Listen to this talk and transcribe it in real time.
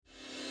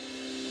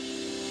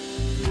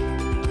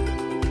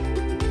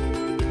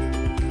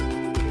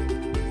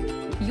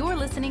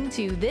listening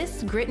to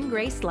This Grit and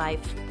Grace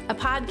Life, a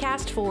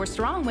podcast for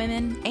strong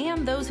women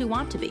and those who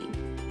want to be.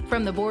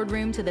 From the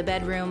boardroom to the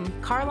bedroom,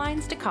 car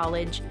lines to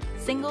college,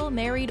 single,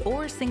 married,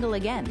 or single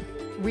again.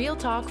 Real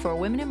talk for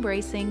women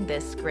embracing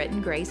this grit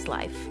and grace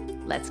life.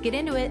 Let's get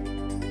into it.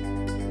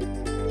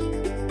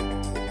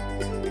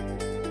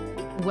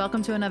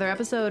 Welcome to another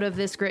episode of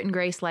this Grit and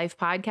Grace Life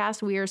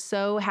podcast. We are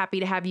so happy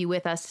to have you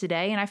with us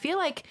today. And I feel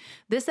like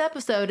this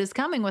episode is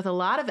coming with a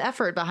lot of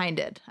effort behind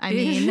it. I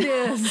mean,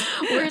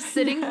 we're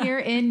sitting here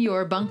in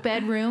your bunk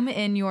bed room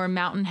in your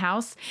mountain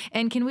house.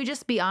 And can we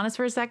just be honest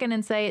for a second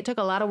and say it took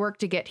a lot of work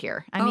to get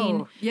here? I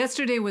mean,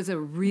 yesterday was a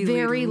really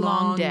very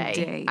long day.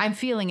 day. I'm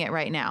feeling it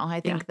right now. I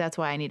think that's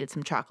why I needed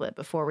some chocolate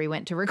before we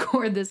went to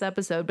record this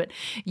episode. But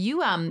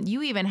you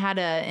even had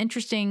an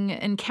interesting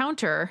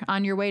encounter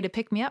on your way to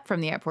pick me up from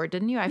the airport,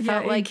 didn't you? I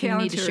felt like you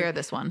need to share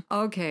this one.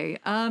 Okay.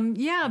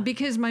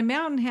 Because my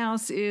mountain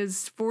house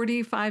is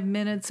 45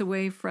 minutes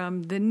away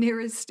from the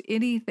nearest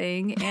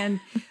anything. And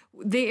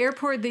the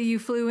airport that you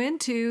flew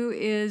into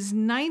is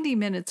 90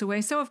 minutes away.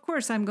 So, of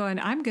course, I'm going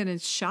to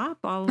shop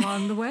all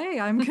along the way.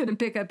 I'm going to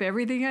pick up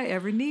everything I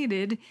ever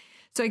needed.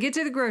 So I get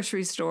to the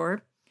grocery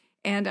store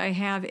and I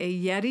have a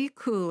Yeti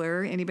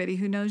cooler. Anybody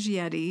who knows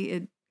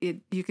Yeti,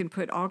 you can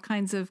put all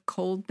kinds of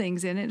cold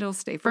things in it. It'll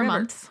stay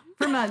forever.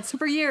 For months,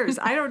 for years.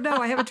 I don't know.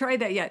 I haven't tried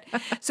that yet.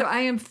 So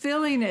I am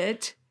filling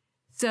it.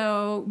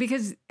 So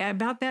because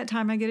about that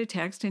time I get a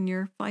text and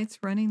your flight's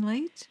running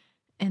late.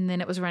 And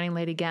then it was running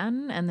late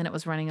again. And then it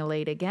was running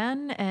late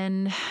again.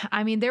 And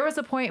I mean, there was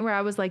a point where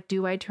I was like,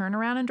 do I turn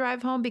around and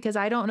drive home? Because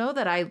I don't know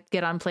that I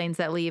get on planes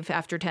that leave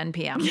after 10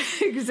 p.m.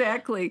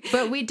 Exactly.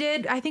 But we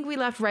did. I think we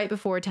left right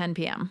before 10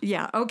 p.m.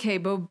 Yeah. Okay.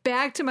 But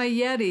back to my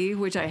Yeti,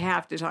 which I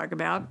have to talk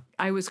about.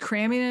 I was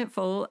cramming it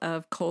full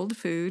of cold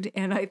food,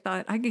 and I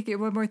thought I could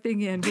get one more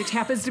thing in, which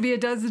happens to be a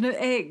dozen of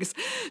eggs.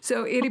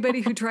 So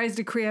anybody who tries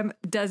to cram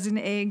a dozen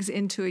eggs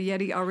into a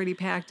Yeti already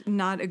packed,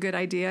 not a good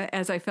idea.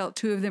 As I felt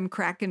two of them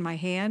crack in my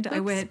hand,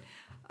 I went,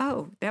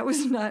 oh, that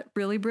was not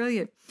really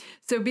brilliant.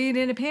 So being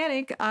in a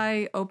panic,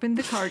 I opened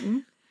the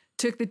carton,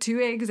 took the two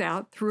eggs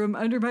out, threw them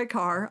under my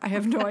car. I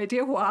have no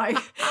idea why. And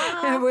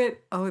I went,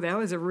 oh, that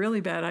was a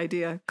really bad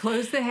idea.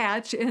 Closed the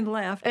hatch and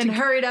left. And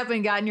hurried up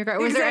and got in your car.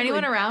 Was there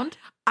anyone around?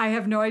 I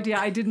have no idea.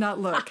 I did not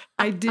look.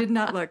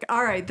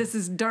 All right. This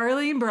is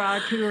Darlene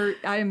Brock,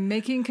 I'm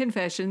making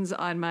confessions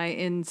on my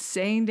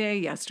insane day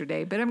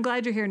yesterday, but I'm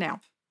glad you're here now.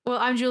 Well,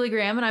 I'm Julie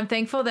Graham, and I'm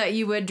thankful that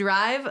you would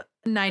drive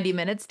 90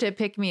 minutes to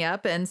pick me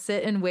up and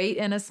sit and wait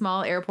in a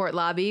small airport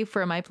lobby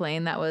for my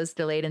plane that was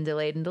delayed, and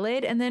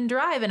then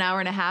drive an hour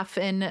and a half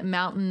in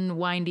mountain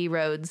windy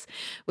roads,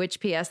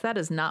 which P.S. that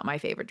is not my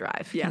favorite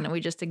drive. Yeah. And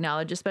we just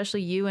acknowledge,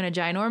 especially you in a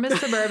ginormous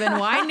Suburban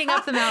winding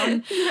up the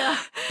mountain. Yeah.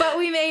 But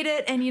we made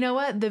it. And you know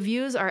what? The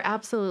views are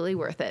absolutely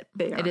worth it.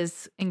 They are. It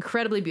is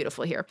incredibly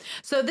beautiful here.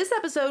 So this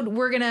episode,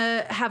 we're going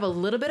to have a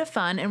little bit of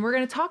fun, and we're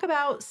going to talk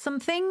about some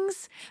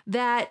things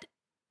that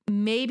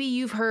maybe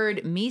you've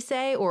heard me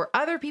say or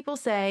other people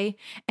say,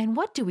 and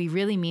what do we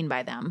really mean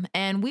by them?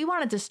 And we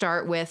wanted to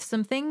start with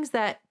some things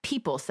that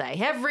people say.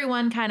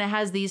 Everyone kind of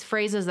has these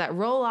phrases that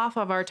roll off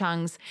of our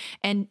tongues.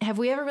 And have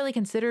we ever really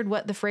considered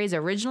what the phrase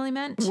originally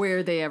meant?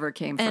 Where they ever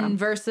came from. And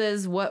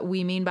versus what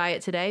we mean by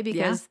it today?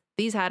 Because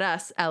these had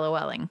us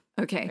LOLing.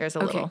 Okay. There's a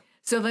little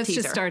So let's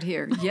teaser. just start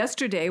here.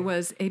 Yesterday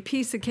was a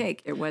piece of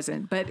cake. It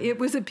wasn't, but it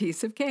was a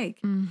piece of cake.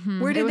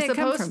 Mm-hmm. Where did it come from?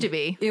 It was supposed to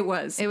be. It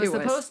was. It was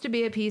supposed to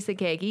be a piece of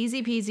cake.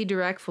 Easy peasy,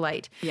 direct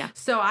flight. Yeah.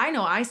 So I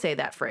know I say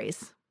that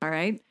phrase. All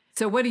right.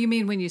 So what do you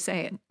mean when you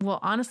say it? Well,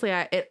 honestly,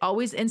 it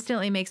always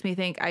instantly makes me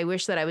think, I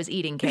wish that I was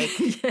eating cake.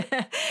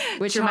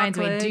 Which reminds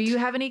me, do you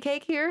have any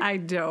cake here? I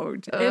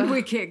don't. And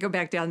we can't go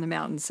back down the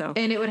mountain, so.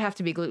 And it would have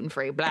to be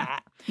gluten-free. Blah.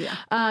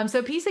 Yeah.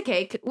 So piece of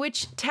cake,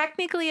 which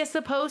technically is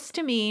supposed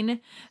to mean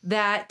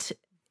that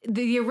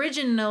the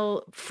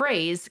original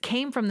phrase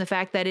came from the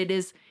fact that it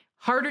is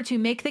harder to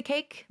make the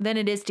cake than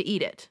it is to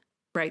eat it.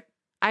 Right.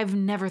 I've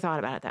never thought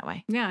about it that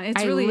way. Yeah,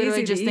 it's really easy to eat. I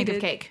literally just think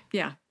of cake.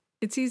 Yeah,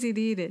 it's easy to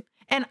eat it.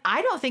 And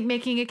I don't think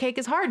making a cake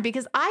is hard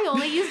because I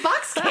only use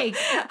box cake.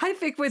 I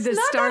think when this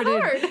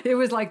started, it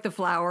was like the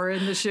flour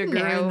and the sugar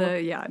and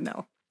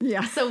the,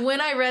 Yeah. So when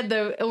I read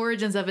the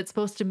origins of it's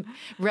supposed to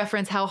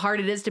reference how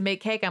hard it is to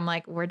make cake, I'm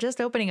like, we're just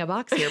opening a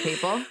box here,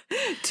 people.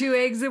 2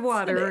 eggs of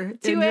water.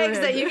 2 eggs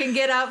that you can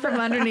get out from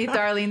underneath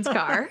Darlene's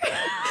car.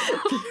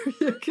 There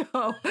you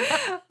go.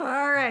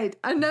 All right.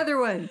 Another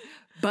one.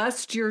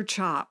 Bust your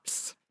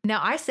chops.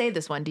 Now, I say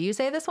this one. Do you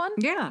say this one?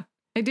 Yeah,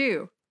 I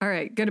do. All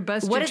right. Going to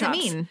bust your chops. What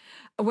does it mean?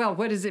 Well,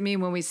 what does it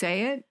mean when we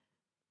say it?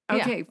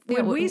 Okay. Yeah.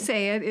 When we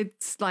say it,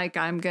 it's like,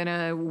 I'm going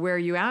to wear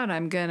you out.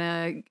 I'm going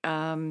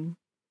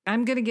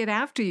to get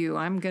after you.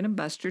 I'm going to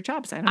bust your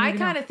chops. I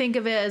kind of think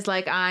of it as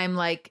like, I'm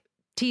like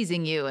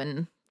teasing you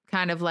and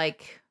kind of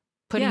like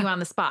putting you on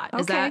the spot.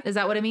 Okay. Is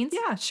that what it means?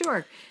 Yeah,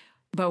 sure.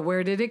 But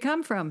where did it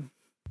come from?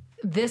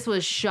 This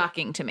was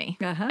shocking to me.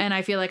 And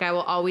I feel like I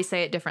will always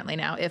say it differently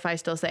now if I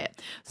still say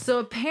it. So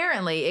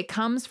apparently it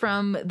comes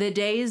from the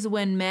days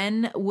when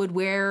men would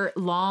wear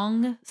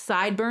long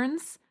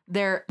sideburns,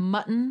 their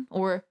mutton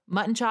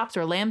chops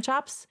or lamb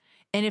chops,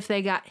 And if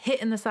they got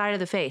hit in the side of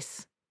the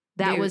face,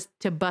 that was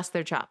to bust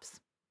their chops.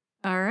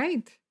 All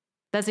right.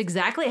 That's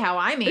exactly how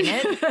I mean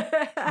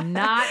it.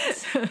 Not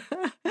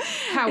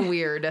how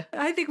weird.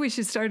 I think we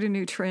should start a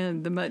new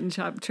trend, the mutton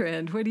chop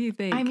trend. What do you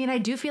think? I mean, I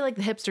do feel like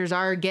the hipsters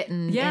are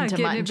getting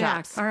into mutton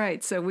chops. All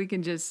right. So we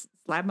can just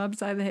slap them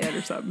upside the head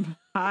or something.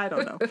 I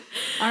don't know.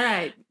 All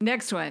right.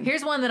 Next one.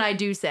 Here's one that I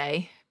do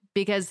say,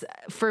 because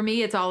for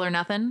me, it's all or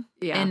nothing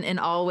in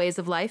all ways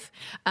of life.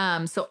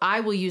 So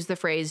I will use the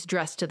phrase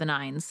dress to the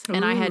nines.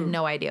 And I had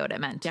no idea what it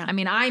meant. Yeah.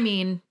 I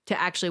mean to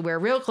actually wear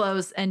real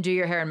clothes and do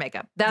your hair and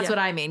makeup. That's what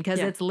I mean. Because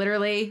it's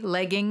literally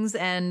leggings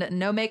and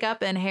no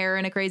makeup and hair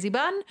in a crazy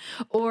bun,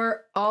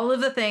 or all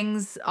of the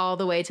things all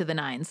the way to the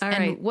nines.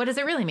 What does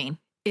it really mean?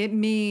 It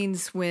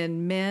means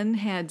when men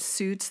had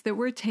suits that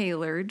were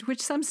tailored, which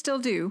some still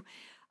do,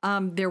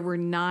 there were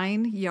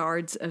 9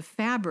 yards of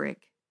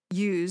fabric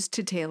used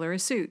to tailor a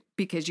suit,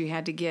 because you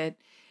had to get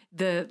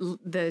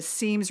the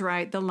seams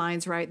right, the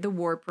lines right, the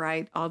warp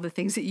right, all the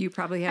things that you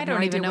probably have no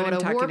idea what I'm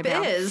talking about. I don't even know what a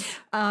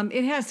warp is.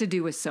 It has to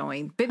do with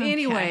sewing. But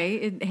anyway,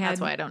 it had...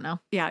 That's why I don't know.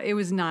 Yeah, it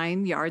was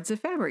 9 yards of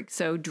fabric.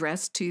 So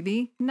dressed to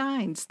the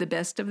nines, the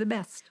best of the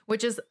best.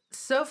 Which is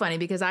so funny,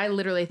 because I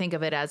literally think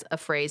of it as a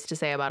phrase to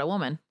say about a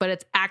woman, but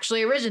it's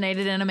actually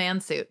originated in a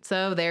man's suit.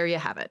 So there you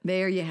have it.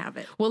 There you have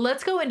it. Well,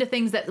 let's go into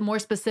things that more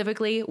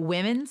specifically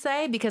women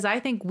say, because I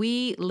think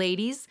we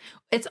ladies,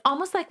 it's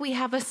almost like we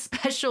have a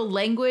special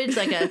language,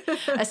 like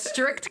a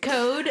strict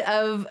code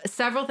of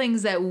several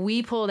things that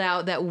we pulled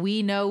out that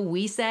we know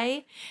we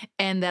say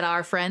and that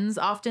our friends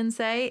often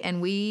say, and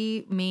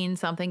we mean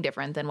something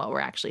different than what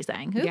we're actually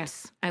saying. Oops.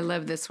 Yes, I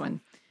love this one.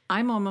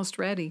 I'm almost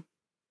ready.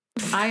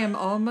 I am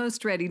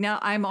almost ready. Now,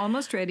 I'm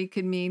almost ready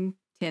could mean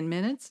 10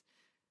 minutes,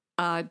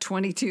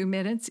 22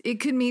 minutes. It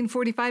could mean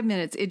 45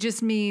 minutes. It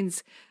just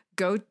means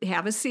go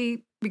have a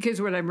seat,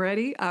 because when I'm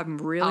ready, I'm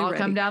really ready. I'll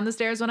come down the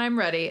stairs when I'm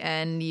ready,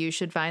 and you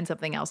should find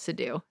something else to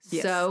do.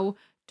 Yes. So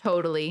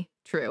totally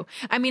true.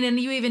 I mean, and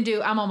you even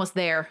do, I'm almost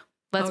there.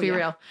 Let's be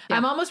real. Yeah.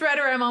 I'm almost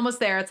ready, or I'm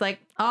almost there. It's like,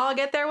 I'll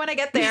get there when I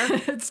get there.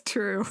 It's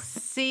true.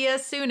 See ya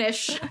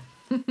soonish.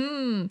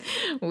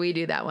 We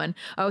do that one.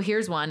 Oh,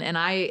 here's one. And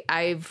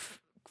I've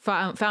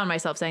found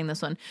myself saying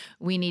this one.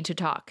 We need to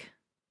talk.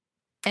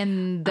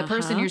 And the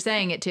person you're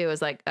saying it to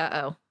is like,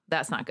 uh-oh,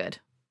 that's not good.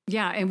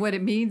 Yeah. And what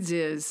it means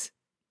is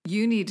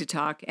you need to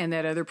talk, and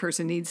that other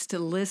person needs to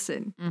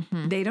listen.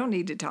 Mm-hmm. They don't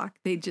need to talk.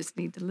 They just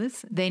need to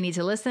listen. They need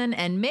to listen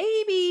and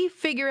maybe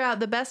figure out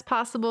the best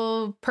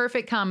possible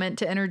perfect comment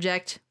to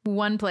interject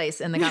one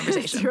place in the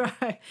conversation.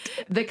 That's right.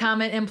 The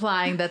comment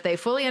implying that they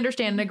fully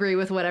understand and agree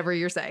with whatever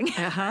you're saying.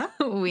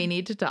 We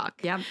need to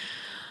talk. Yep.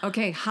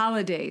 Okay,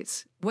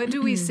 holidays. What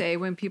do we say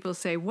when people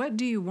say, what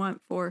do you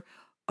want for?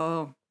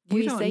 Oh,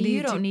 you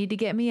don't need to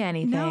get me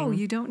anything. No,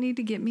 you don't need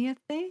to get me a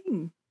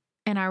thing.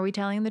 And are we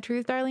telling the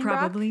truth, darling?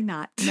 Probably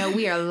Brock? Not. No,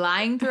 we are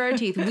lying through our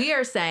teeth. We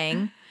are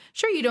saying,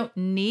 sure, you don't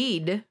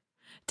need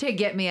to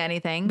get me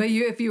anything. But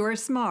if you are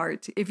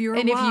smart, if you're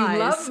and wise. If you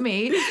love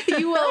me,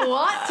 you will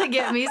want to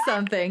get me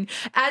something.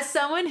 As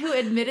someone who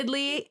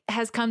admittedly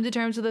has come to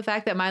terms with the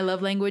fact that my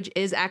love language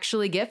is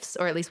actually gifts,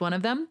 or at least one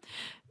of them.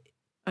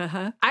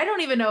 I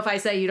don't even know if I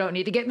say you don't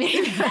need to get me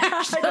anything,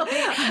 actually.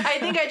 I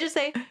think I just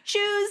say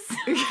shoes.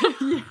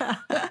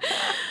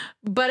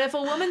 But if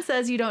a woman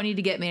says you don't need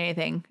to get me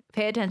anything,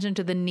 pay attention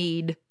to the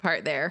need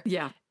part there.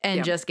 Yeah.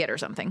 And just get her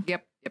something.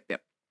 Yep.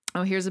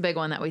 Oh, here's a big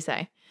one that we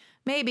say.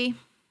 Maybe.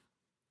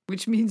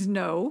 Which means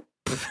no.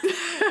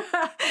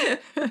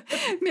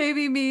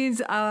 Maybe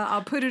means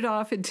I'll put it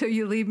off until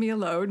you leave me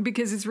alone,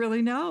 because it's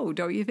really no,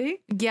 don't you think?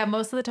 Yeah,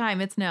 most of the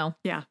time it's no.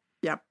 Yeah.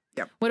 Yep.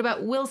 What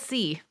about we'll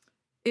see?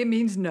 It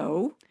means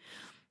no.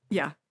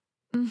 Yeah.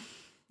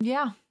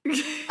 Yeah.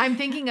 I'm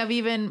thinking of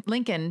even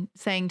Lincoln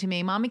saying to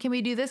me, Mommy, can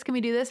we do this? Can we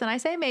do this? And I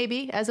say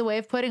maybe, as a way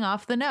of putting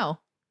off the no.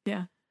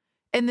 Yeah.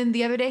 And then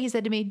the other day he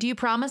said to me, do you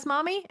promise,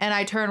 Mommy? And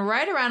I turned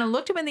right around and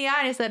looked him in the eye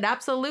and I said,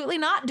 absolutely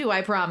not. Do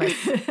I promise?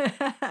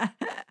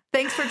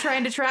 Thanks for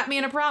trying to trap me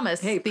in a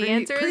promise. Hey, the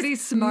answer pretty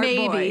is smart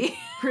maybe. Boy.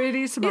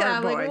 Pretty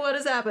smart boy. Like, what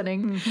is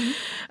happening? Mm-hmm.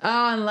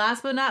 Oh, and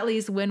last but not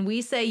least, when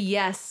we say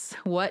yes,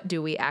 what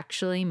do we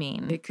actually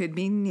mean? It could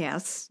mean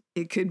yes.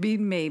 It could be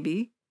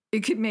maybe. It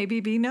could maybe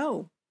be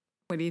no.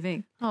 What do you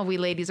think? Oh, we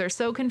ladies are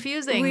so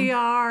confusing. We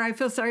are. I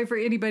feel sorry for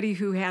anybody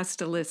who has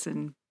to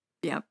listen.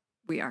 Yep,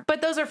 we are.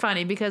 But those are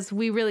funny because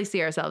we really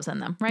see ourselves in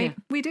them, right?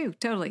 Yeah, we do,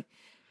 totally.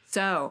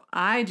 So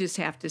I just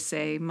have to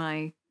say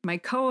my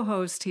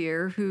co-host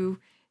here, who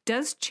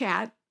does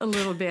chat a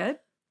little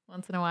bit.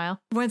 Once in a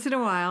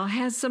while,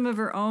 has some of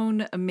her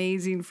own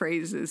amazing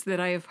phrases that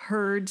I have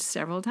heard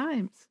several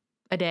times.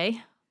 A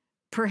day?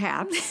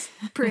 Perhaps,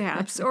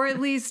 or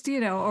at least,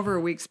 over a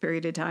week's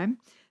period of time.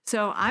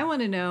 So I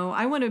want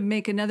to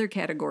make another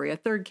category, a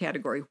third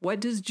category. What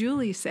does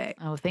Julie say?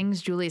 Oh,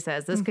 things Julie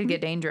says. This could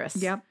get dangerous.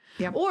 Yep.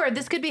 Or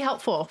this could be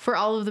helpful for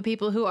all of the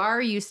people who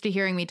are used to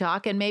hearing me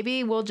talk. And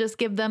maybe we'll just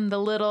give them the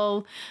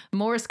little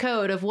Morse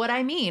code of what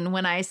I mean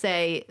when I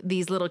say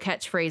these little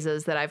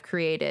catchphrases that I've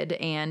created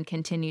and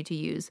continue to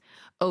use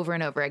over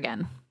and over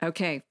again.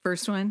 Okay.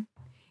 First one.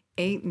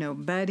 Ain't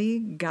nobody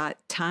got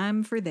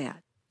time for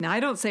that. Now, I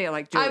don't say it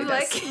like Joey I'm does.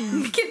 like,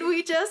 can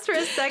we just for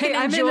a second Hey,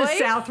 I'm enjoy? in the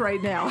South right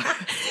now.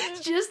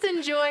 Just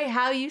enjoy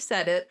how you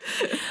said it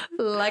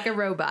like a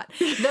robot.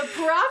 The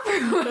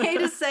proper way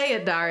to say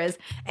it, Dar, is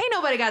ain't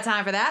nobody got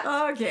time for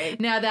that. Okay.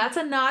 Now, that's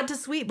a nod to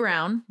Sweet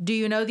Brown. Do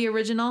you know the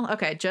original?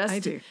 Okay, I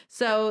do.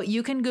 So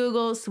you can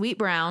Google Sweet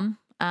Brown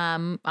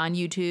on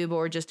YouTube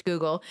or just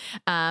Google.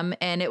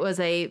 And it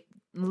was a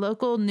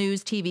local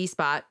news TV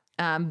spot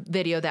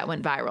video that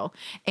went viral.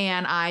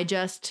 And I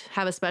just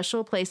have a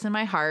special place in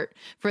my heart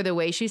for the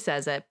way she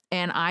says it.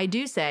 And I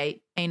do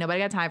say, ain't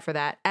nobody got time for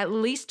that, at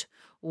least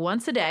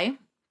once a day.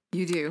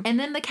 You do. And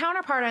then the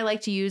counterpart I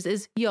like to use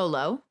is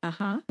YOLO,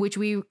 which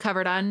we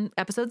covered on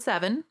episode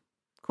 7,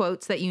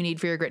 quotes that you need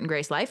for your grit and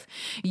grace life.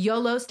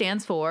 YOLO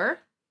stands for,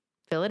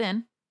 fill it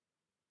in.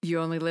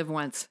 You only live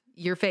once.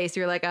 Your face,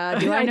 you're like,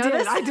 do I know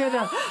this? I did.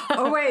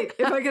 Oh, wait,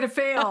 am I going to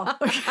fail?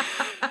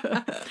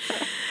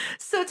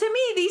 So to me,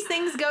 these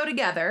things go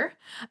together.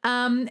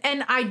 And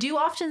I do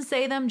often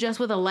say them just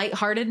with a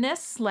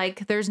lightheartedness,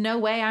 like there's no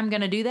way I'm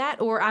going to do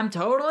that, or I'm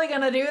totally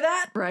going to do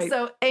that. Right.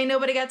 So ain't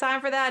nobody got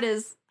time for that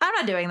is, I'm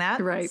not doing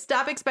that. Right.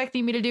 Stop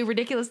expecting me to do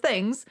ridiculous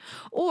things.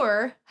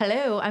 Or,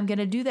 hello, I'm going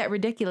to do that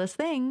ridiculous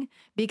thing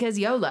because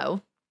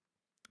YOLO.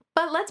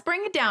 But let's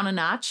bring it down a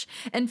notch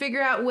and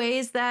figure out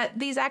ways that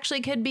these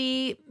actually could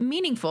be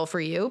meaningful for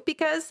you,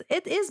 because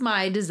it is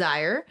my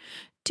desire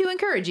to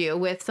encourage you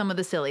with some of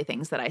the silly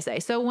things that I say.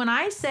 So when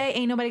I say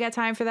ain't nobody got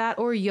time for that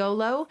or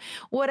YOLO,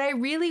 what I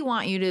really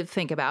want you to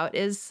think about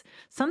is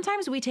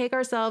sometimes we take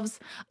ourselves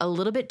a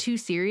little bit too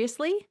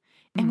seriously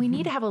and we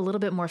need to have a little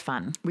bit more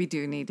fun. We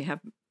do need to have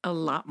a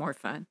lot more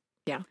fun.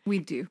 Yeah, we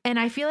do. And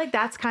I feel like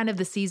that's kind of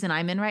the season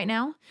I'm in right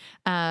now.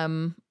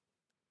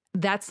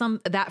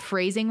 That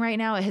phrasing right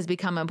now, it has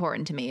become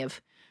important to me of,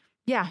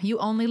 yeah, you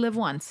only live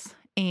once.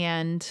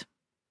 And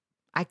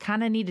I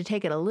kind of need to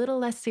take it a little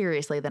less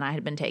seriously than I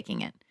had been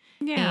taking it.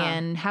 Yeah.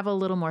 And have a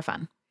little more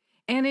fun.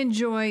 And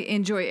enjoy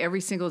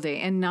every single day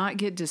and not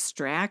get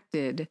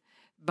distracted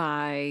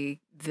by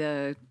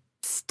the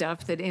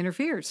stuff that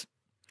interferes.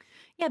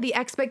 Yeah, the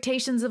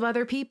expectations of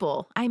other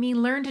people. I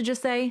mean, learn to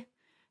just say,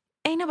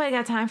 ain't nobody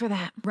got time for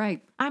that.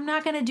 Right. I'm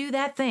not going to do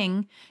that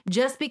thing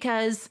just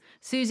because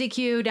Susie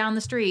Q down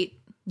the street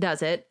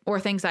does it or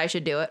thinks I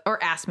should do it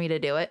or asks me to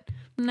do it.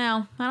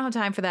 No, I don't have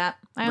time for that.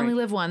 I only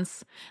live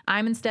once.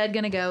 I'm instead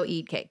going to go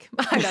eat cake.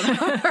 I don't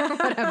know, or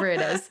whatever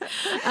it is.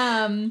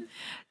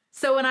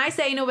 So when I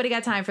say nobody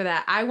got time for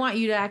that, I want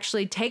you to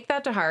actually take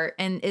that to heart.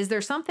 And is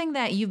there something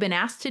that you've been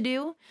asked to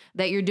do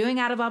that you're doing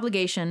out of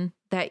obligation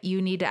that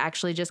you need to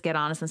actually just get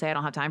honest and say, I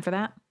don't have time for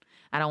that?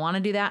 I don't want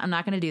to do that. I'm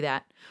not going to do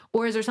that.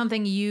 Or is there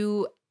something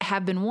you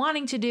have been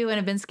wanting to do and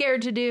have been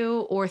scared to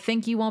do, or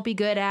think you won't be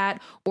good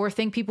at, or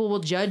think people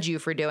will judge you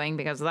for doing,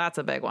 because that's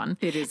a big one.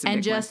 It is a and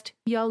big just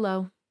one.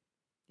 YOLO.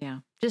 Yeah.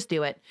 Just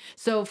do it.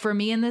 So for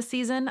me in this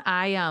season,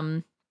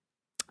 I'm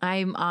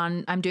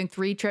doing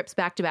 3 trips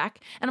back to back,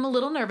 and I'm a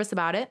little nervous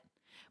about it,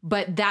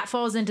 but that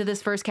falls into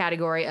this first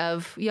category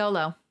of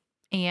YOLO.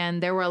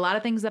 And there were a lot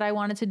of things that I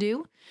wanted to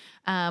do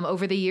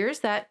over the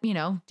years that, you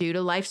know, due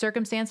to life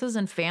circumstances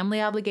and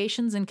family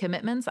obligations and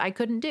commitments, I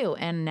couldn't do.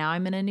 And now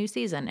I'm in a new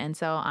season. And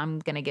so I'm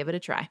going to give it a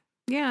try.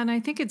 Yeah. And I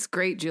think it's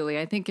great, Julie.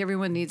 I think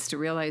everyone needs to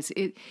realize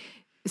it.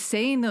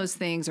 Saying those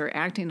things or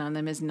acting on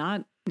them is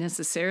not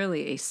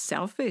necessarily a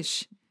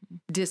selfish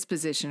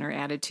disposition or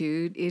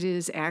attitude. It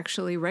is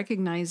actually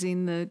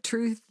recognizing the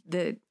truth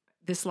that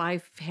this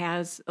life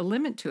has a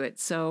limit to it.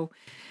 So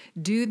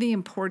do the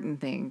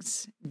important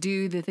things,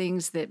 do the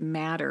things that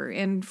matter.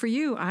 And for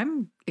you,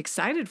 I'm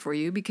excited for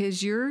you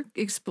because you're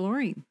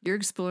exploring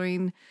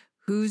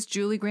who's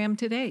Julie Graham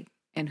today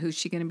and who's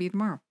she going to be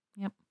tomorrow.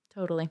 Yep,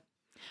 totally.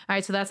 All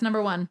right. So that's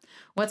number 1.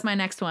 What's my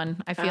next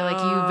one? I feel like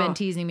you've been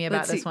teasing me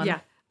about this one. Yeah.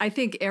 I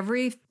think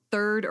every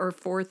 3rd or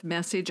 4th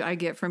message I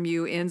get from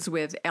you ends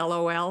with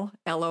LOL,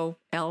 LOL,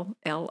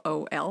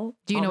 LOL.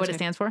 Do you know what it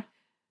stands for?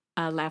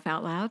 Laugh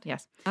out loud?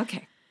 Yes.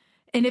 Okay.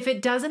 And if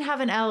it doesn't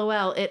have an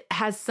LOL, it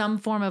has some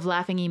form of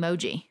laughing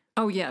emoji.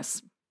 Oh,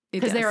 yes.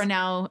 Because there are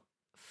now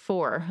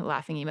 4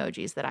 laughing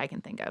emojis that I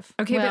can think of.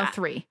 Okay, well, but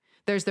 3.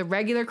 There's the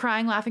regular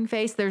crying laughing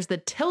face, there's the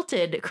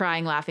tilted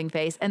crying laughing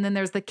face, and then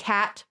there's the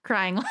cat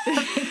crying laughing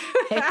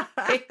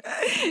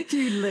face.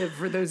 You live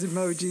for those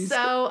emojis.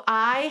 So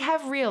I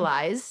have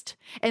realized,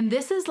 and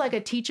this is like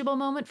a teachable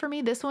moment for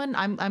me. This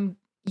one,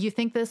 you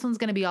think this one's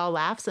going to be all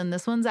laughs, and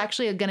this one's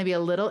actually going to be a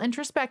little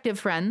introspective,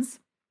 friends.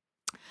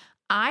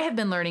 I have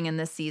been learning in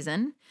this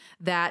season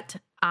that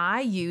I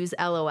use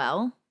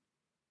LOL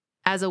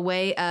as a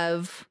way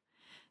of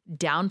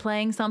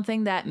downplaying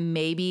something that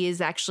maybe is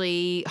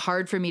actually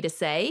hard for me to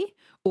say,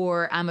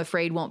 or I'm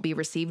afraid won't be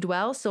received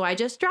well. So I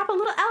just drop a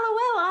little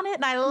LOL on it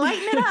and I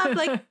lighten it up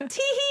like, tee-hee,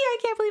 I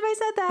can't believe I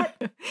said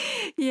that.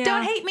 Yeah.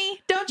 Don't hate me.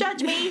 Don't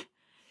judge me.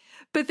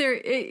 But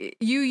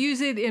you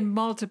use it in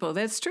multiple.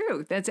 That's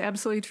true. That's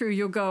absolutely true.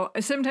 You'll go,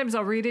 sometimes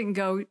I'll read it and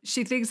go,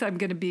 she thinks I'm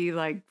going to be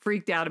like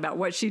freaked out about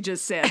what she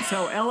just said.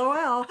 So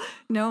LOL.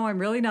 No, I'm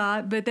really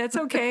not, but that's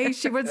okay.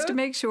 She wants to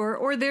make sure.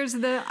 Or there's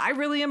the, I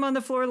really am on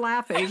the floor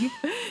laughing,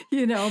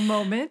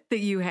 moment that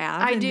you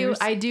have.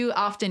 I do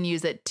often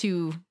use it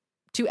to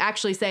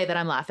actually say that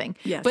I'm laughing.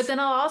 Yes. But then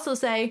I'll also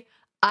say,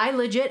 I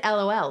legit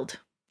LOL'd.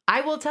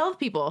 I will tell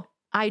people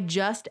I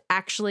just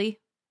actually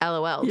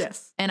LOL'd.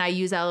 Yes. And I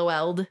use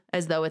LOL'd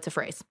as though it's a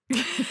phrase.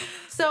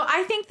 So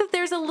I think that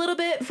there's a little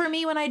bit for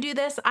me when I do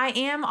this. I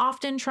am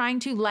often trying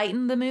to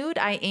lighten the mood.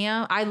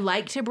 I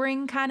like to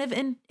bring kind of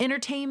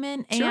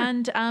entertainment Sure.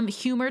 and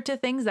humor to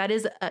things. That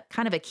is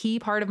kind of a key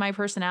part of my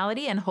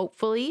personality. And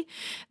hopefully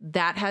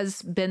that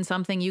has been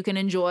something you can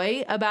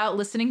enjoy about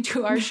listening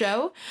to our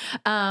show.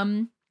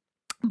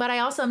 But I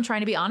also am trying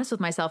to be honest with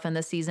myself in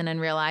this season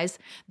and realize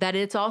that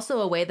it's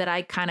also a way that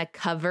I kind of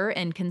cover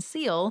and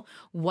conceal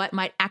what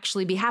might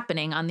actually be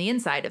happening on the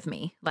inside of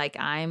me. Like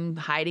I'm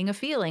hiding a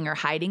feeling or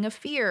hiding a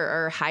fear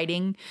or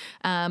hiding,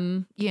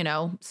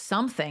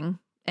 something.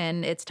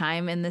 And it's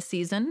time in this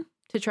season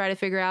to try to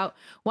figure out,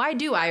 why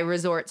do I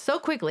resort so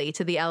quickly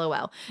to the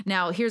LOL?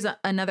 Now, here's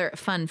another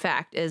fun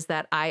fact is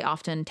that I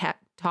often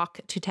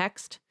talk to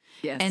text.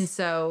 Yes. And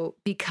so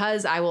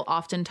because I will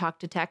often talk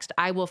to text,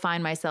 I will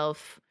find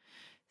myself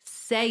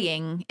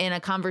saying in a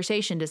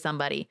conversation to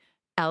somebody,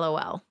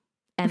 LOL.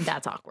 And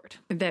that's awkward.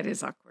 That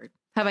is awkward.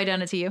 Have I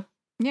done it to you?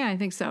 Yeah, I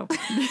think so.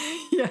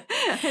 Yeah,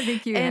 I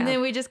think you have. And then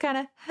we just kind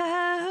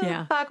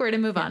of awkward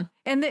and move on.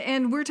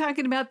 And we're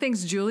talking about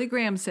things Julie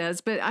Graham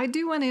says, but I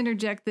do want to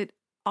interject that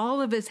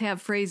all of us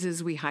have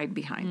phrases we hide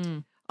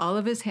behind. All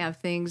of us have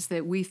things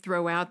that we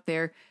throw out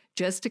there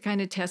just to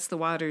kind of test the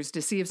waters,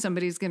 to see if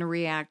somebody's going to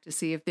react, to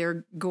see if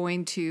they're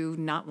going to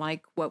not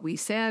like what we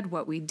said,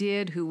 what we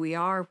did, who we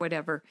are,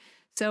 whatever.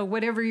 So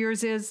whatever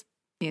yours is,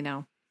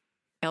 LOL.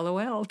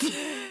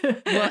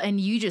 Well,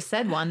 and you just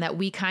said one that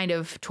we kind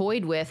of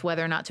toyed with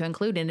whether or not to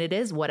include, and it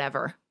is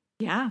whatever.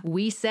 Yeah.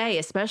 We say,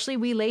 especially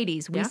we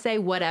ladies, we say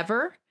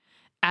whatever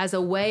as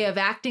a way of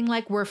acting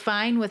like we're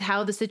fine with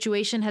how the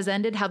situation has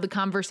ended, how the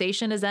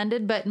conversation has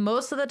ended. But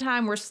most of the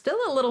time we're still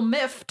a little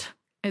miffed.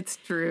 It's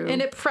true.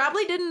 And it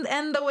probably didn't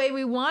end the way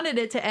we wanted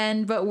it to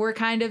end, but we're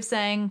kind of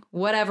saying,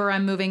 whatever,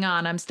 I'm moving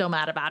on. I'm still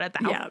mad about it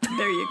though. Yeah,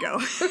 there you go.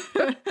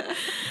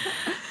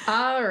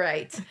 All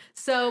right.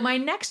 So my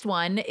next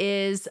one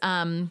is,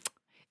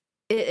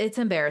 it's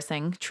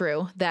embarrassing,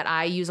 true, that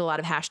I use a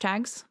lot of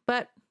hashtags,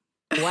 but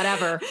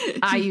whatever,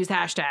 I use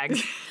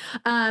hashtags.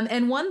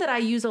 And one that I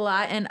use a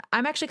lot, and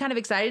I'm actually kind of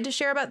excited to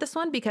share about this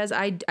one because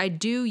I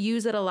do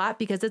use it a lot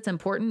because it's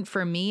important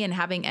for me and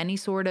having any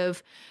sort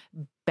of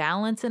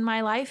balance in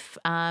my life.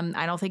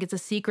 I don't think it's a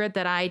secret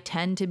that I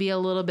tend to be a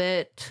little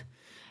bit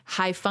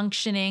high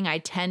functioning. I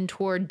tend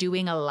toward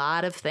doing a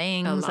lot of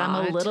things. I'm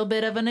a little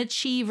bit of an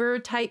achiever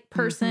type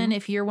person. Mm-hmm.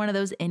 If you're one of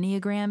those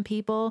Enneagram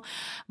people,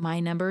 my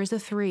number is a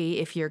 3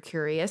 if you're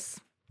curious.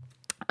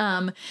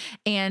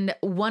 And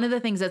one of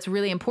the things that's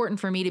really important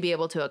for me to be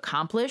able to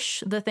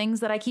accomplish the things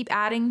that I keep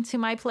adding to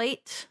my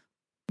plate,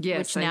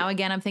 which now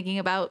again, I'm thinking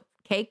about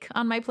cake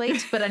on my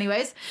plate. But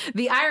anyways,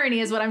 the irony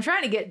is what I'm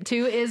trying to get to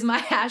is my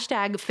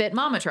hashtag Fit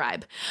Mama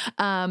Tribe.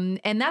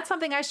 And that's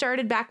something I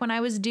started back when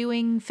I was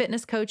doing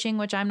fitness coaching,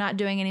 which I'm not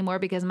doing anymore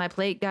because my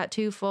plate got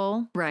too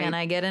full. Right. Can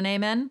I get an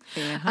amen?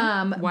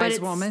 Uh-huh. Wise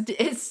woman.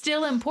 It's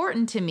still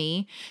important to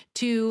me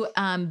to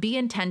be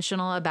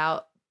intentional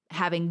about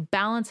having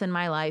balance in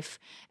my life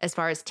as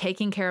far as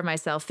taking care of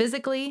myself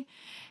physically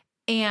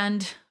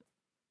and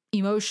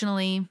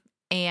emotionally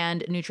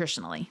and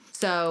nutritionally.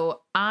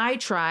 So I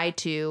try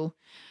to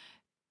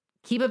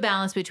keep a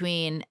balance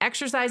between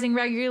exercising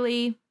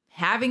regularly,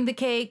 having the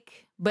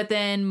cake, but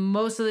then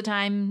most of the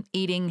time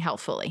eating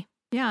healthfully.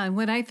 Yeah. And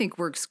what I think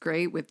works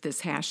great with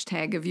this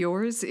hashtag of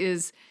yours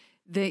is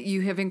that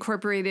you have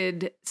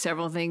incorporated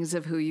several things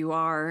of who you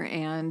are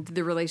and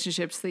the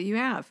relationships that you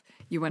have.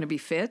 You want to be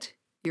fit.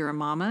 You're a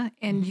mama,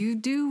 and you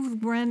do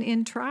run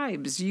in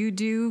tribes. You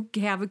do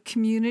have a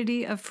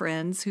community of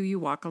friends who you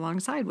walk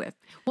alongside with.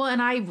 Well,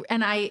 and I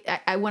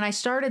when I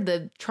started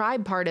the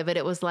tribe part of it,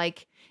 it was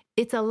like,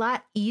 it's a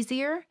lot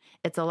easier,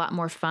 it's a lot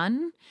more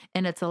fun,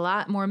 and it's a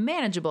lot more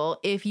manageable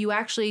if you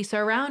actually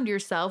surround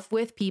yourself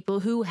with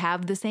people who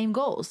have the same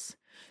goals.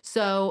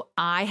 So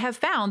I have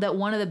found that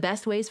one of the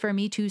best ways for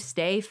me to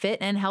stay fit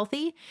and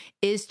healthy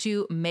is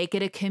to make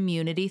it a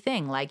community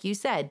thing. Like you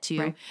said,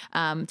 to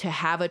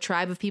have a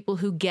tribe of people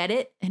who get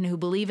it and who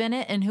believe in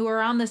it and who are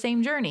on the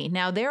same journey.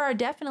 Now, there are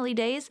definitely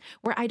days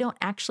where I don't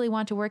actually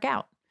want to work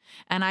out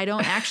and I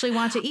don't actually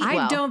want to eat well.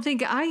 I don't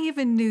think I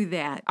even knew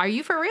that. Are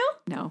you for real?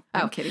 No,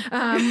 I'm kidding.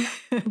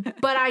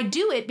 But I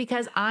do it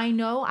because I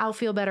know I'll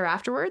feel better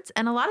afterwards.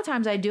 And a lot of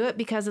times I do it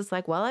because it's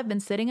like, well, I've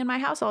been sitting in my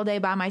house all day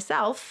by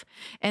myself.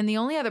 And the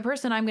only other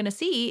person I'm going to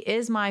see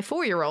is my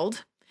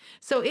 4-year-old.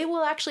 So it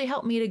will actually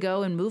help me to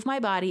go and move my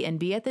body and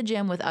be at the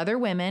gym with other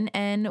women,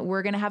 and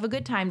we're going to have a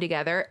good time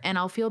together, and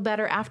I'll feel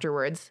better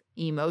afterwards,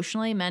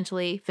 emotionally,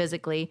 mentally,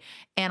 physically,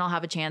 and I'll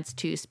have a chance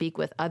to speak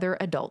with other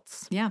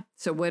adults. Yeah.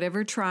 So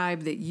whatever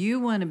tribe that you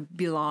want to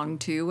belong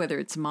to, whether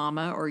it's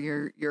mama or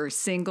you're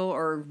single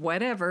or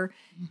whatever,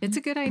 it's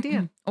a good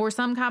idea. Or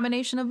some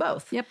combination of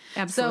both. Yep,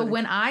 absolutely. So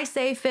when I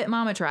say Fit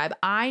Mama Tribe,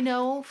 I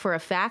know for a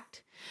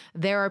fact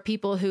there are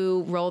people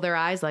who roll their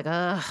eyes like,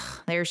 ugh,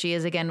 there she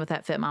is again with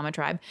that Fit Mama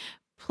Tribe.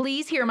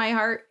 Please hear my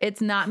heart.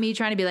 It's not me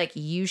trying to be like,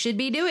 you should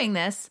be doing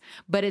this,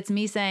 but it's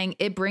me saying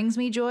it brings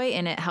me joy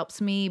and it helps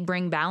me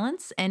bring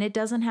balance, and it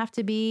doesn't have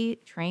to be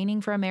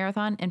training for a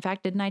marathon. In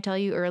fact, didn't I tell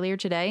you earlier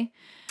today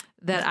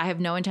that I have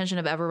no intention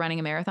of ever running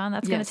a marathon?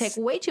 That's going to take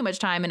way too much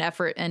time and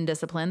effort and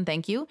discipline.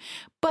 Thank you.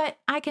 But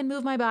I can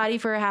move my body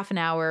for a half an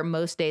hour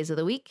most days of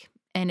the week,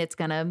 and it's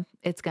going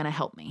to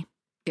help me.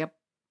 Yep.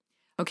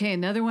 Okay,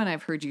 another one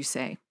I've heard you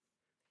say,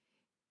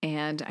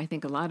 and I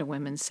think a lot of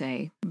women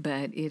say,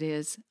 but it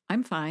is,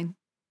 I'm fine.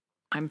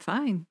 I'm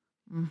fine.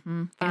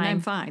 Mm-hmm. And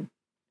I'm fine.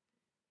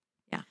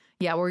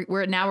 Yeah,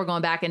 we're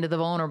going back into the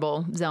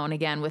vulnerable zone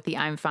again with the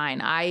I'm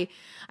fine. I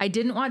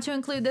didn't want to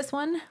include this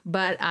one,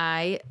 but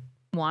I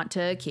want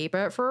to keep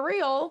it for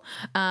real.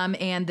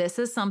 And this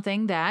is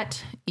something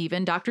that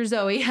even Dr.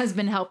 Zoe has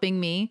been helping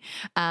me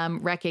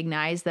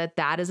recognize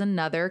that is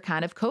another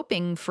kind of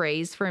coping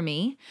phrase for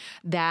me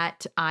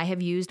that I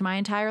have used my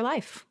entire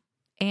life.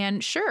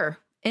 And sure,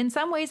 in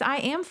some ways I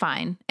am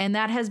fine. And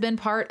that has been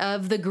part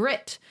of the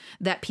grit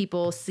that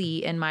people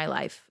see in my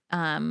life.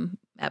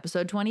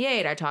 Episode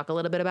 28, I talk a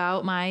little bit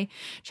about my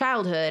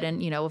childhood.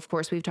 And, of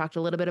course, we've talked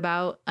a little bit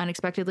about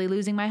unexpectedly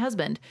losing my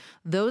husband.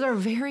 Those are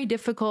very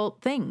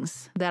difficult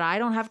things that I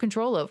don't have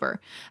control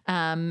over.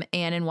 And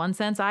in one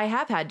sense, I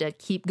have had to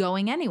keep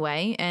going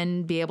anyway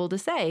and be able to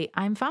say,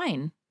 I'm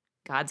fine.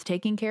 God's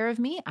taking care of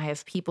me. I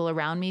have people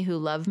around me who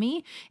love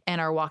me and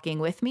are walking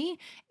with me,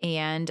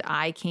 and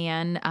I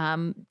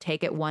can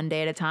take it one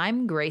day at a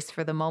time, grace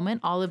for the moment,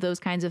 all of those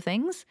kinds of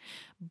things.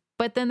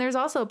 But then there's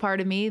also a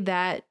part of me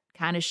that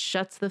kind of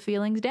shuts the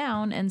feelings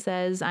down and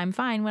says, I'm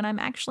fine when I'm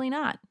actually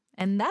not.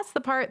 And that's the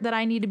part that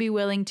I need to be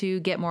willing to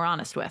get more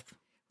honest with.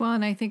 Well,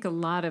 and I think a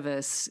lot of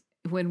us,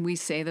 when we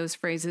say those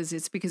phrases,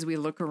 it's because we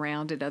look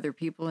around at other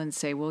people and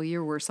say, well,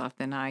 you're worse off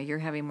than I. You're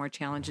having more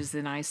challenges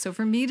than I. So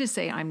for me to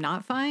say I'm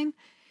not fine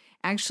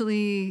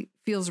actually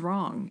feels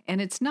wrong.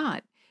 And it's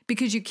not,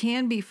 because you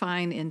can be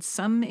fine in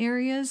some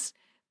areas,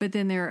 but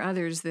then there are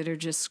others that are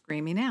just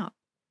screaming out.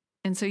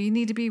 And so you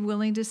need to be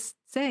willing to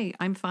say,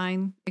 I'm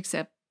fine,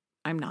 except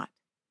I'm not.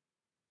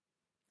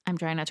 I'm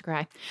trying not to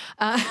cry.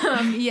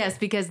 Yes,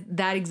 because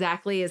that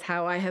exactly is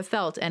how I have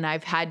felt. And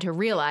I've had to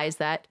realize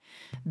that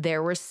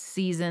there were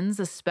seasons,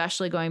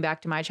 especially going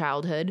back to my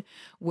childhood,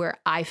 where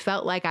I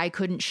felt like I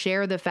couldn't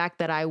share the fact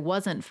that I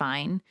wasn't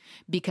fine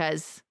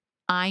because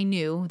I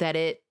knew that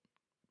it,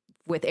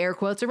 with air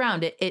quotes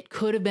around it, it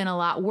could have been a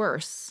lot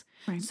worse.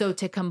 Right. So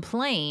to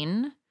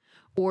complain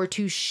or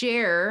to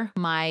share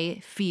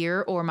my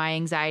fear or my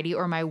anxiety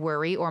or my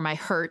worry or my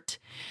hurt,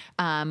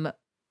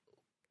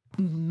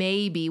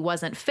 maybe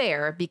wasn't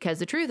fair, because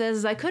the truth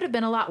is I could have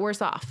been a lot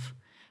worse off.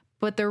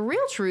 But the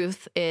real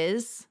truth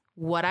is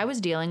what I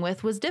was dealing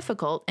with was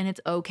difficult, and it's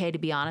okay to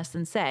be honest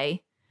and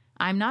say,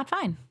 I'm not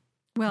fine.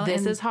 Well,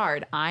 this is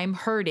hard. I'm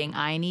hurting.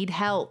 I need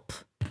help.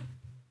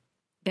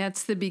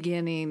 That's the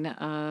beginning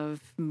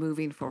of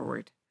moving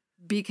forward,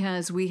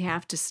 because we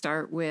have to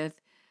start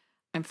with,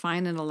 I'm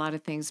fine in a lot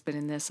of things, but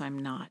in this I'm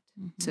not.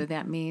 Mm-hmm. So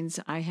that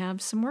means I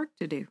have some work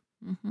to do.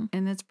 Mm-hmm.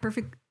 And that's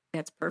perfect.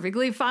 That's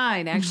perfectly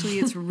fine. Actually,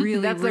 it's really,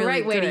 that's really the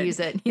right way good. to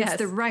use it. Yes. It's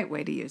the right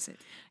way to use it.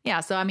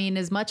 Yeah. So, I mean,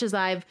 as much as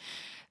I've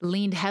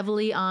leaned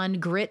heavily on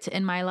grit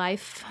in my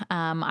life,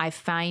 I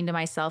find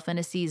myself in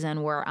a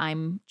season where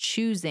I'm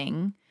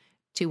choosing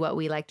to, what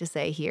we like to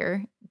say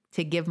here,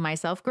 to give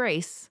myself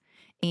grace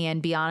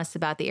and be honest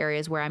about the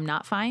areas where I'm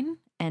not fine,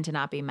 and to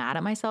not be mad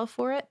at myself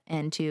for it,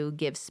 and to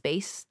give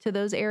space to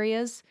those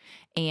areas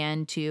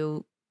and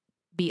to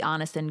be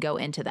honest and go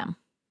into them.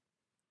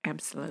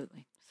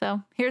 Absolutely. So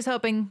here's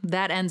hoping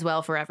that ends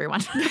well for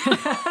everyone.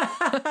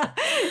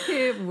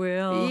 It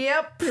will.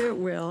 Yep. It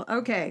will.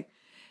 Okay.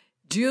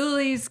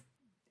 Julie's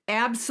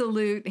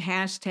absolute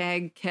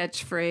hashtag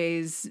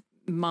catchphrase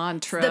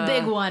mantra. The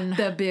big one.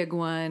 The big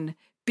one.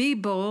 Be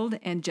bold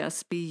and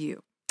just be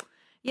you.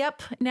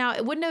 Yep.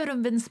 Now, wouldn't it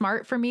have been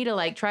smart for me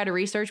to try to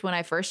research when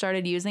I first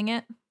started using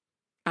it?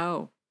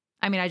 Oh.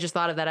 I mean, I just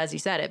thought of that as you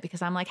said it,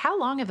 because I'm like, how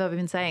long have I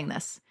been saying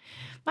this?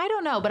 I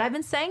don't know, but I've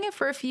been saying it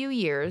for a few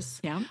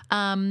years. Yeah.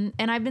 And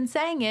I've been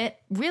saying it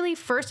really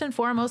first and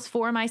foremost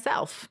for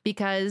myself,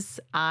 because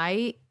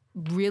I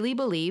really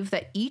believe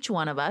that each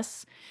one of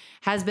us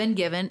has been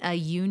given a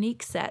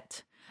unique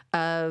set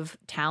of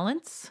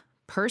talents,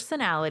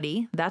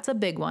 personality, that's a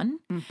big one,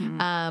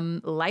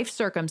 life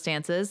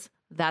circumstances,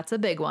 that's a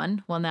big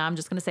one. Well, now I'm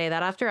just going to say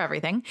that after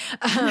everything.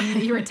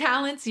 Your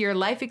talents, your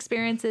life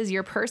experiences,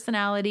 your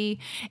personality,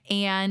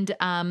 and,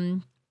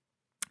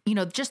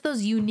 just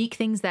those unique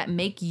things that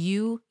make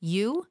you,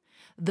 you.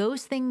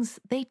 those things,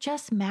 they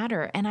just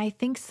matter. And I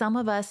think some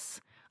of us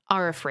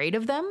are afraid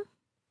of them.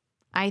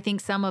 I think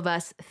some of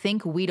us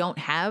think we don't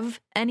have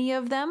any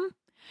of them.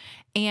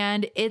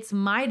 And it's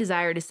my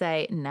desire to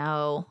say,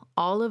 no,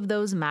 all of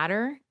those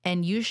matter,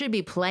 and you should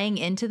be playing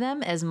into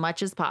them as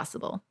much as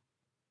possible.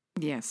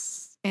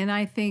 Yes. And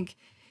I think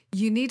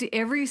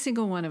every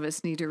single one of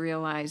us need to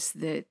realize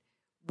that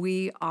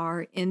we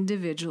are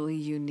individually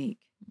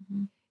unique,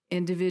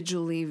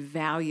 individually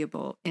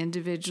valuable,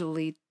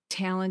 individually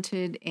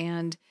talented,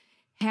 and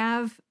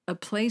have a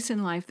place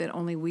in life that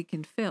only we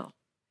can fill.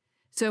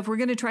 So if we're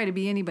going to try to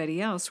be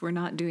anybody else, we're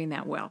not doing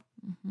that well.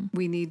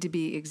 We need to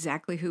be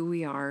exactly who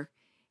we are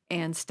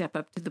and step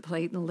up to the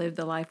plate and live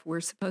the life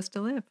we're supposed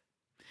to live.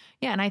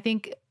 Yeah. And I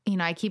think,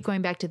 I keep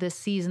going back to this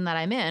season that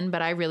I'm in,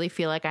 but I really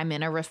feel like I'm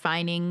in a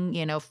refining,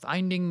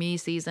 finding me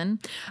season.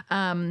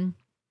 And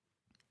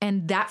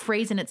that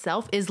phrase in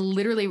itself is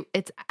literally,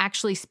 it's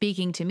actually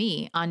speaking to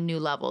me on new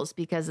levels,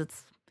 because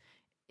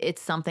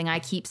it's something I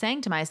keep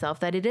saying to myself,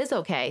 that it is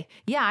okay.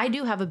 Yeah, I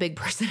do have a big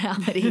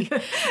personality.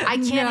 I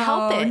can't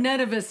help it.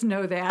 None of us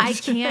know that. I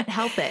can't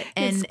help it.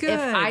 And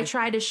if I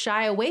try to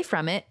shy away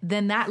from it,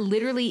 then that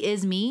literally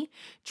is me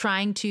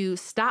trying to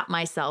stop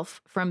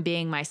myself from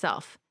being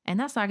myself. And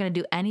that's not going to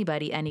do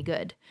anybody any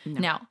good. No.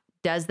 Now,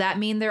 does that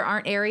mean there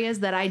aren't areas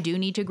that I do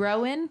need to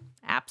grow in?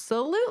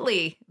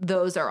 Absolutely.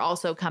 Those are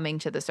also coming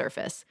to the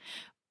surface.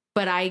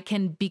 But I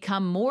can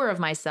become more of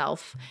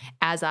myself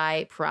as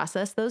I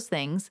process those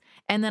things.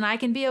 And then I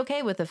can be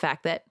okay with the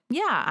fact that,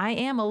 yeah, I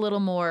am a little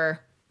more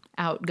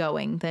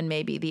outgoing than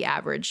maybe the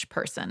average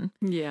person.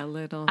 Yeah, a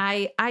little.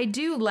 I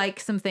do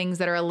like some things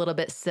that are a little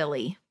bit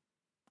silly.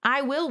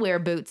 I will wear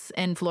boots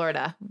in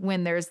Florida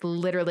when there's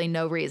literally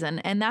no reason.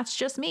 And that's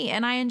just me.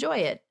 And I enjoy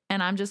it.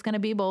 And I'm just going to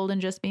be bold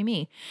and just be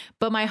me.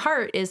 But my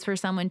heart is for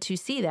someone to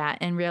see that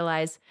and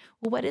realize,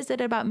 well, what is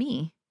it about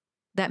me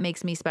that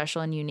makes me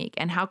special and unique?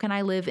 And how can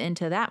I live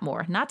into that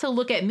more? Not to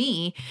look at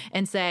me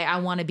and say, I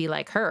want to be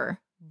like her,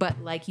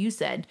 but like you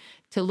said,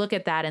 to look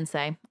at that and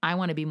say, I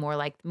want to be more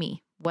like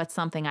me. What's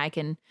something I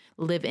can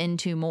live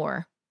into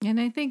more? And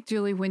I think,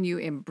 Julie, when you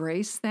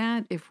embrace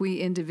that, if we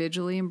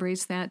individually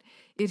embrace that,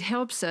 it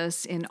helps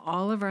us in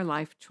all of our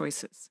life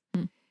choices.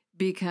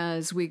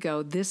 Because we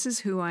go, this is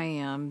who I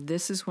am.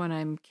 This is what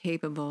I'm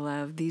capable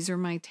of. These are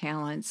my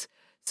talents.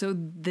 So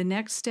the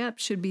next step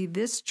should be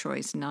this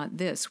choice, not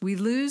this. We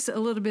lose a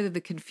little bit of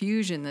the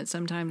confusion that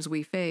sometimes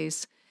we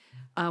face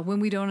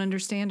when we don't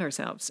understand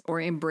ourselves or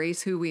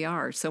embrace who we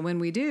are. So when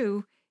we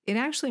do, it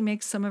actually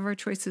makes some of our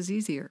choices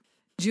easier.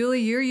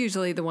 Julie, you're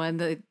usually the one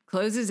that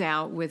closes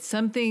out with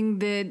something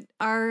that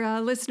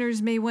our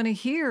listeners may want to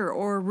hear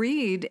or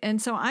read.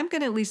 And so I'm going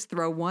to at least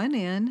throw one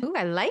in. Ooh,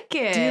 I like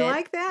it. Do you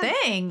like that?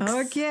 Thanks.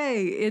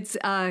 Okay. It's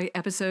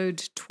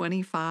episode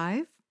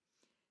 25.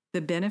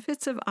 The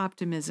Benefits of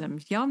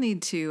Optimism. Y'all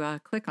need to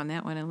click on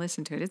that one and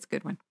listen to it. It's a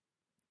good one.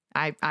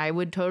 I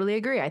would totally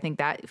agree. I think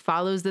that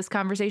follows this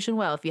conversation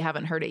well if you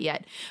haven't heard it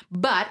yet.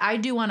 But I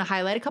do want to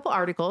highlight a couple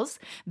articles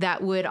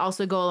that would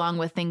also go along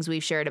with things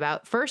we've shared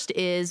about. First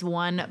is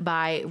one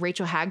by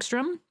Rachel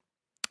Hagstrom.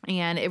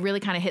 And it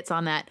really kind of hits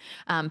on that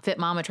Fit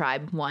Mama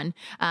Tribe one.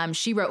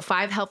 She wrote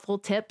 5 helpful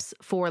tips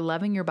for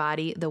loving your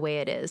body the way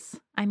it is.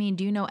 I mean,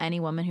 do you know any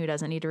woman who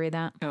doesn't need to read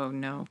that? Oh,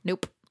 no.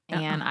 Nope.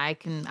 And I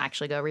can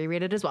actually go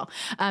reread it as well.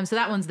 So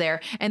that one's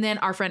there. And then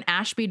our friend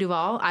Ashby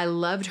Duvall, I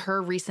loved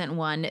her recent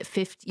one,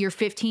 You're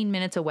 15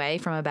 Minutes Away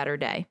from a Better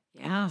Day.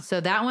 Yeah. So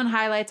that one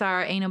highlights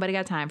our Ain't Nobody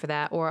Got Time for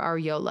That, or our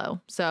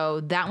YOLO. So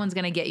that one's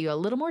going to get you a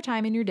little more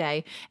time in your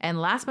day. And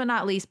last but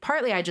not least,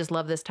 partly I just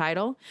love this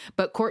title,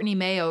 but Courtney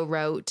Mayo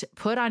wrote,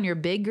 Put on your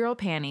big girl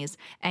panties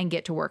and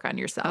get to work on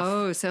yourself.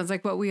 Oh, sounds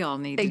like what we all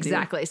need to do.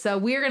 Exactly. So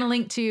we're going to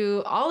link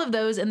to all of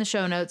those in the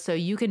show notes so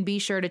you can be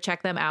sure to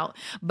check them out.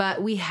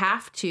 But we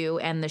have to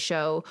end the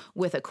show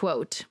with a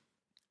quote.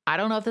 I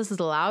don't know if this is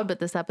allowed, but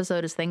this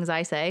episode is things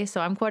I say,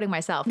 so I'm quoting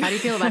myself. How do you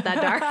feel about that,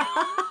 Dar?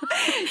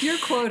 You're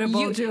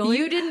quotable, Julie.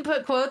 You didn't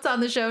put quotes on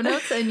the show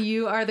notes, and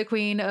you are the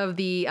queen of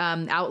the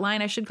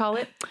outline, I should call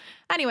it.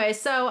 Anyway,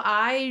 so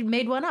I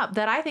made one up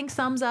that I think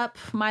sums up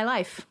my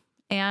life,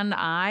 and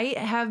I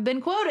have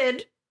been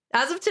quoted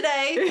as of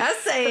today as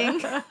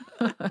saying,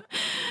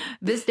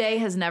 this day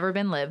has never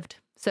been lived,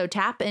 so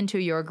tap into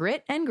your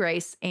grit and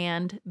grace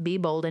and be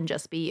bold and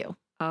just be you.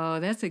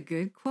 Oh, that's a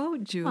good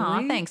quote, Julie.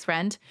 Aw, thanks,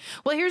 friend.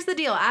 Well, here's the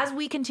deal. As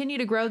we continue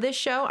to grow this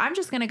show, I'm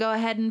just going to go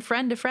ahead and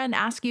friend to friend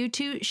ask you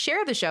to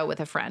share the show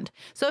with a friend.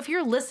 So if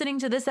you're listening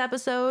to this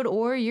episode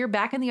or you're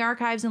back in the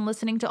archives and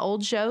listening to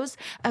old shows,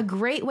 a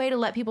great way to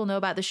let people know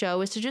about the show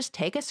is to just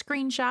take a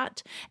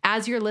screenshot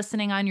as you're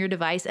listening on your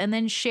device and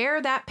then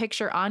share that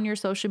picture on your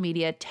social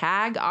media,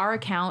 tag our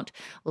account,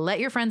 let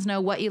your friends know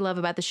what you love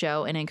about the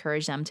show and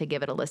encourage them to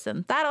give it a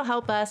listen. That'll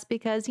help us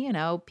because,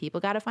 people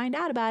got to find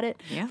out about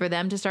it for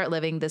them to start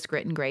living this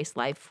grit and grace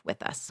life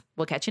with us.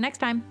 We'll catch you next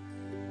time.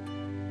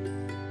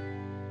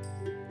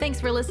 Thanks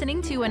for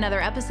listening to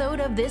another episode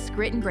of this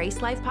Grit and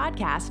Grace Life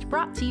podcast,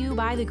 brought to you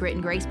by the Grit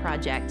and Grace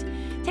Project.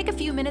 Take a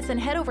few minutes and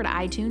head over to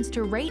iTunes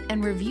to rate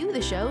and review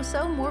the show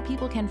so more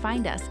people can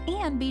find us,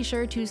 and be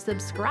sure to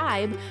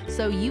subscribe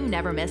so you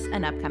never miss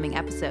an upcoming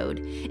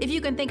episode. If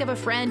you can think of a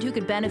friend who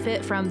could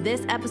benefit from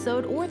this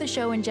episode or the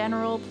show in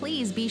general,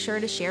 please be sure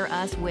to share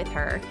us with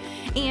her.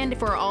 And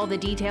for all the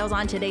details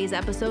on today's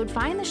episode,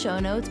 find the show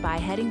notes by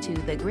heading to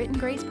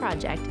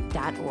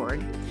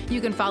thegritandgraceproject.org. You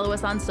can follow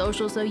us on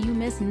social so you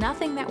miss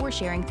nothing that we're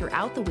sharing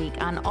throughout the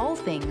week on all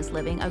things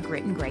living a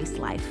grit and grace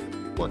life.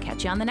 We'll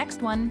catch you on the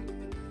next one.